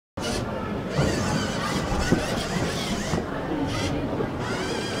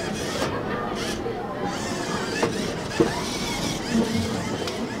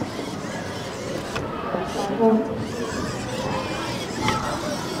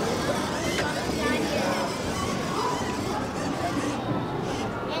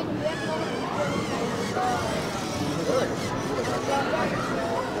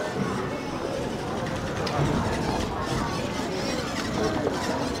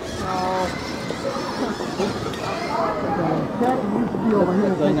you over here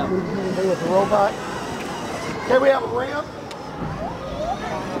with the robot. Okay, we have a ramp.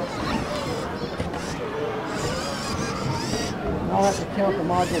 I'll have to count the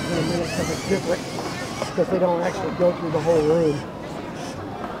modules in a minute because it's different, because they don't actually go through the whole room.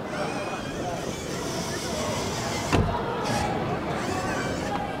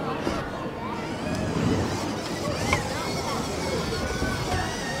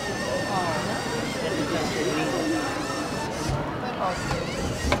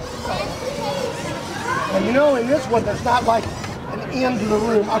 And you know, in this one, there's not like an end to the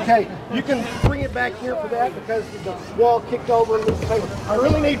room. Okay, you can bring it back here for that because the wall kicked over and this paper. I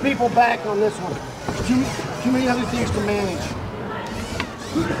really need people back on this one. Too many other things to manage.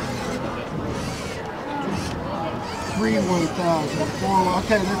 3 1,000. 4,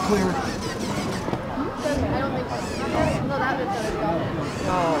 okay, they're clear. I don't think so. No, that bit's gonna go.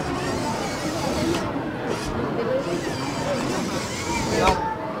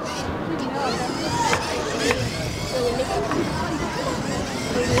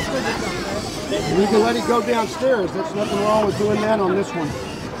 You can let it go downstairs. There's nothing wrong with doing that on this one.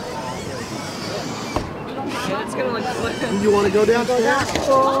 Yeah, it's gonna look good. You want to go downstairs?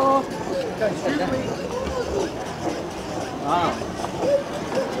 Oh, excuse me. Wow.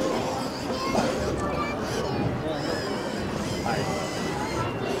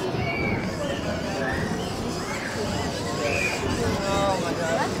 Oh my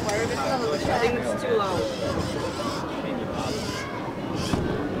god. I think it's too low.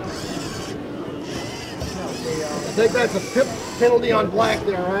 I think that's a penalty on black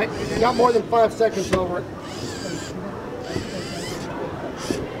there, right? You got more than 5 seconds over it.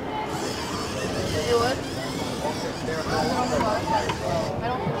 You would?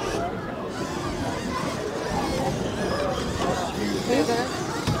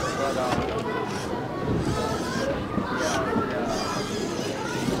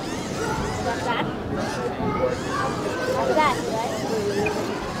 What's that? What's that, right?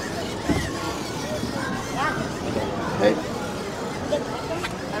 Okay.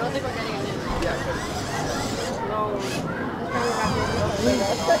 I don't think we're getting it. No.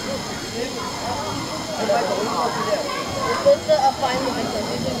 Is this a final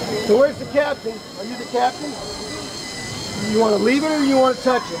message? So where's the captain? Are you the captain? You want to leave it or you want to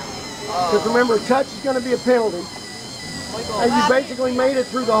touch it? Because remember, touch is going to be a penalty. And you basically made it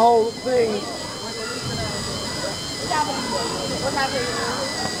through the whole thing. What's happening?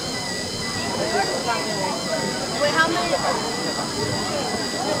 Wait, how many?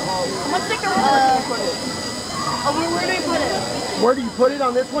 What's the where do you put it? Where do you put it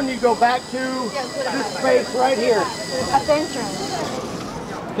on this one? You go back to this space right here. At the entrance.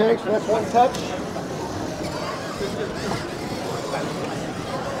 Okay, so that's one touch.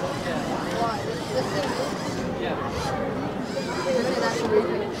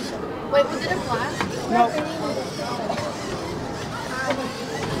 Wait, was it in black? No.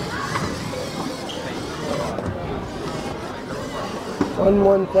 1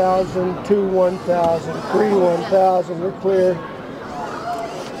 1,000, 2 1,000, 3 1,000. We're clear.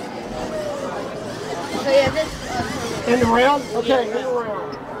 So yeah, this. End the round? Okay.